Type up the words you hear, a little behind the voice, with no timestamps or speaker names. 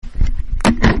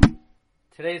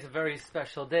Today is a very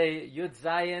special day, Yud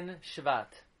Zayin Shvat.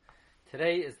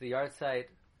 Today is the yahrzeit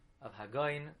of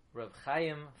Hagoyin Reb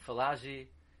Chaim Falaji,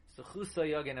 Zechuso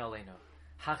Yogen Oleinu.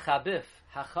 HaChabif,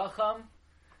 HaChacham,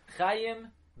 Chaim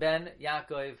ben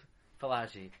Yaakov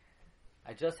Falaji.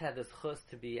 I just had this chus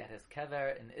to be at his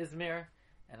kever in Izmir,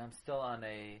 and I'm still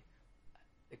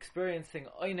experiencing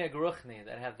Oineg Ruchni,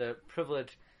 that I have the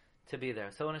privilege to be there.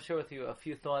 So I want to share with you a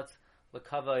few thoughts,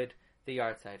 l'kavod the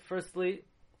yahrzeit. Firstly,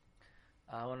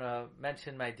 I want to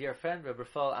mention my dear friend, Reb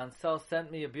Rafal Ansel,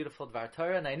 sent me a beautiful Dvar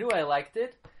Torah, and I knew I liked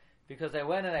it, because I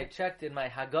went and I checked in my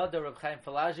Haggadah, Reb Chaim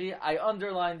Falaji. I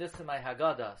underlined this in my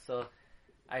Haggadah, so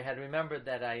I had remembered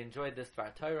that I enjoyed this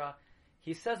Dvar Torah.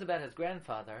 He says about his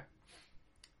grandfather,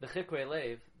 the Chikrei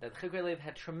Lev, that Chikrei Lev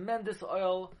had tremendous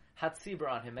oil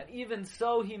Hatzibur on him, and even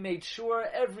so, he made sure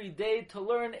every day to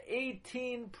learn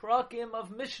 18 prakim of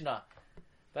Mishnah.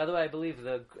 By the way, I believe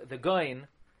the Goin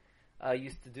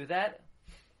used to do that,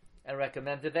 and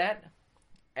recommended that,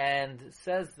 and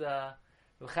says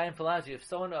Reb Chaim Falaji, if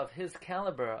someone of his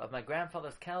caliber, of my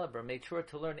grandfather's caliber, made sure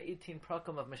to learn 18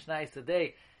 prakim of Mishnayos a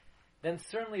day, then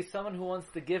certainly someone who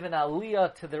wants to give an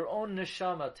aliyah to their own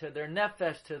neshama, to their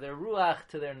nefesh, to their ruach,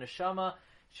 to their neshama,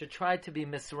 should try to be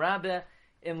misrabeh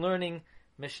in learning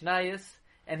Mishnayos.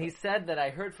 And he said that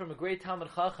I heard from a great Talmud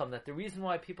Chacham that the reason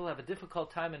why people have a difficult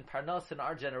time in Parnas in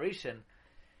our generation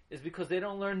is because they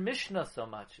don't learn Mishnah so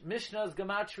much. Mishnah is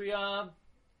Gematria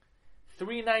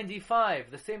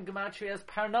 395, the same Gematria as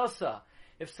Parnasa.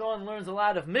 If someone learns a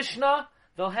lot of Mishnah,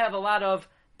 they'll have a lot of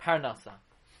Parnasa.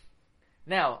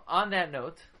 Now, on that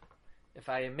note, if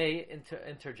I may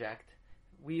interject,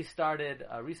 we started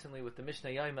recently with the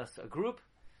Mishnah Yomas, a group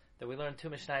that we learn 2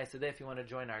 Mishnayos a day. If you want to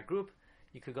join our group,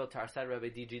 you could go to our site,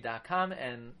 RabbiDG.com,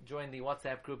 and join the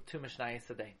WhatsApp group 2 Mishnayos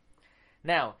a day.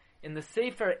 Now, in the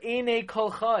Sefer Einei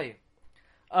Kol Chai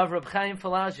of Reb Chaim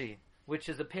Falaji, which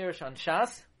is a parish on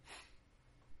Shas,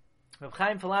 Reb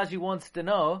Chaim Falaji wants to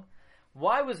know,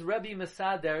 why was Rebbe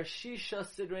Mesader Shisha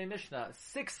Sidrei Mishnah,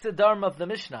 6 Siddharm of the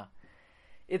Mishnah?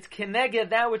 It's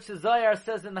Keneged, that which the Zohar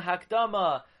says in the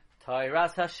Hakdama,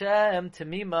 Toiras Hashem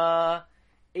Temima,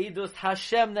 Edus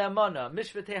Hashem Ne'amana,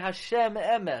 Mishvete Hashem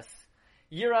Emes,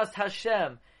 Yiras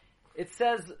Hashem. It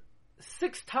says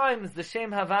 6 times the Shem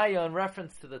Havaya in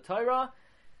reference to the Torah,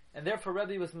 and therefore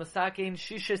Rebbe was Masakein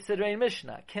Shisha Sidrei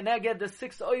Mishnah. Keneged the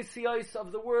 6 ois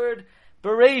of the word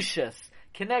Bereshis.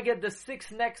 Keneged the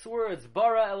 6 next words,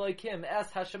 Bara Elokim, Es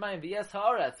Hashemayim, V'es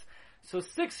Haaretz. So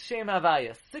 6 Shem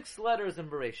Havaya, 6 letters in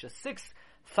Bereshis, 6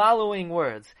 following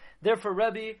words. Therefore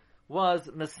Rebbe was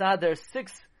Mesader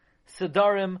 6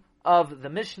 Sidarim of the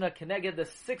Mishnah. Keneged the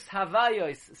 6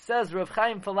 Havayos, says Reb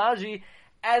Chaim Falaji,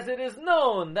 as it is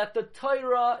known that the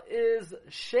Torah is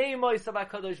Shemois of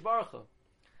HaKadosh Baruch Hu.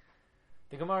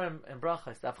 The Gemara in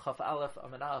Brachos, Daf Chaf Aleph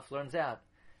Amud Aleph, learns out,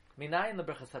 Minayin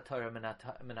lebrachas HaTorah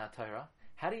minat Torah.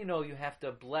 How do you know you have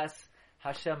to bless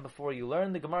Hashem before you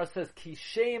learn? The Gemara says, Ki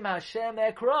Shem Hashem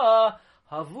Ekra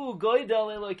Havu Goydel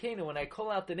Elokeinu. When I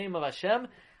call out the name of Hashem,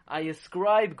 I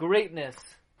ascribe greatness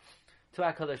to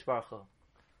HaKadosh Baruch Hu.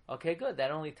 Okay, good.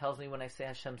 That only tells me when I say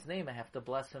Hashem's name, I have to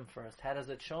bless Him first. How does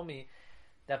it show me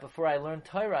that before I learn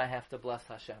Torah, I have to bless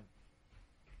Hashem?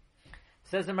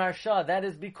 Says the Maharsha, that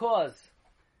is because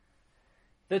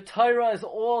the Torah is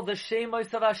all the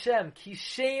Shemos of Hashem. Ki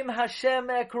Shem Hashem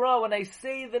Ekra. When I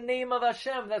say the name of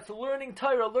Hashem, that's learning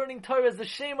Torah. Learning Torah is the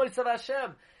Shemos of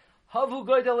Hashem. Havu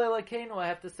Goydel Elokeinu. I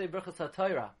have to say Brachas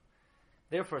HaTorah.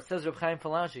 Therefore, says Reb Chaim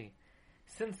Falaji,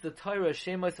 since the Torah is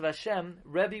Shemos of Hashem,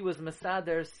 Rebbe was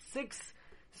Mesader 6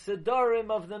 Sidarim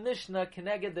of the Mishnah,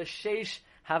 Keneged the Sheish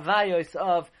Havayos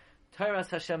of Torah's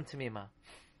Hashem Temima.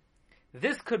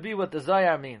 This could be what the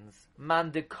Zohar means.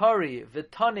 Mandikari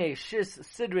Vitane Shis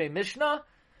Sidrei Mishnah,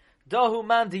 Dahu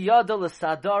Mandiyada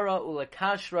L'Sadara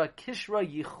Ulakashra Kishra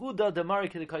Yichuda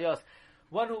Demari Kedikayos.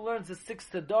 One who learns the 6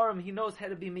 Sidarim, he knows how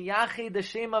to be Miyachi, the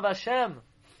Shem of Hashem.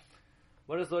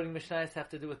 What does learning Mishnayos have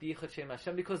to do with Yichud Shem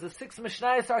Hashem? Because the 6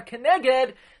 Mishnayos are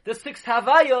Keneged, the 6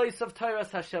 Havayos of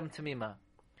Torah's Hashem Temima.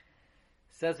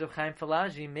 Says Reb Chaim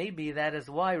Falaji, maybe that is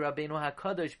why Rabbeinu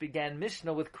HaKadosh began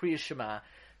Mishnah with Kriya Shema.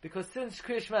 Because since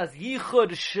Kriya Shema is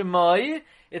Yichud Shemai,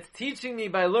 it's teaching me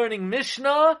by learning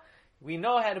Mishnah, we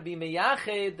know how to be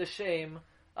Meyached, the Shem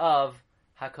of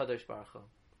HaKadosh Baruch Hu.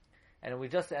 And we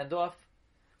just end off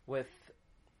with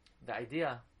the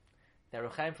idea that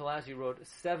Reb Chaim Falaji wrote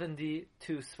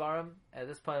 72 Svarim. At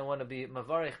this point I want to be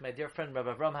Mavarich, my dear friend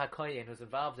Rabbi Avram HaKoyen, who's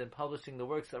involved in publishing the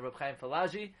works of Reb Chaim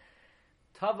Falaji.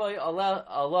 Tavai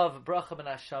alav bracha ben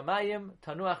hashamayim,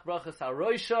 tanuach brachas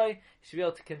haroishoi. He should be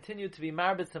able to continue to be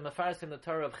marbitz and mefarsim the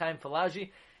Torah of Chaim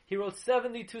Falaji. He wrote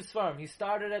 72 Svarim. He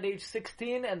started at age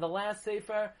 16, and the last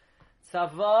Sefer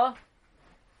Tzava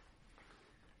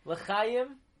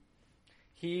L'chaim,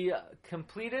 he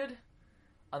completed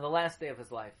on the last day of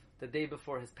his life, the day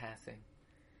before his passing.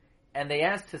 And they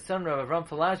asked his son, Rav Avram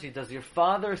Falaji, does your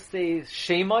father say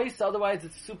Shemois? Otherwise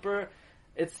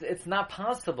it's not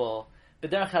possible,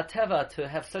 B'derech HaTeva, to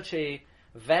have such a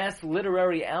vast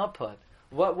literary output.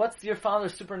 What's your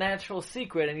father's supernatural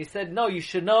secret? And he said, no, you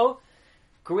should know,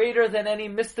 greater than any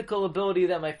mystical ability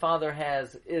that my father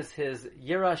has is his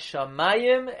Yiras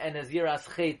Shamayim and his Yiras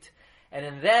Chet. And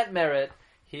in that merit,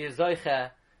 he is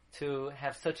Zoicha to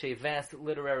have such a vast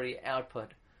literary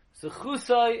output.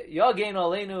 Zechusay Yagein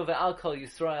Aleinu ve'al Kol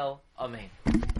Yisrael. Amen.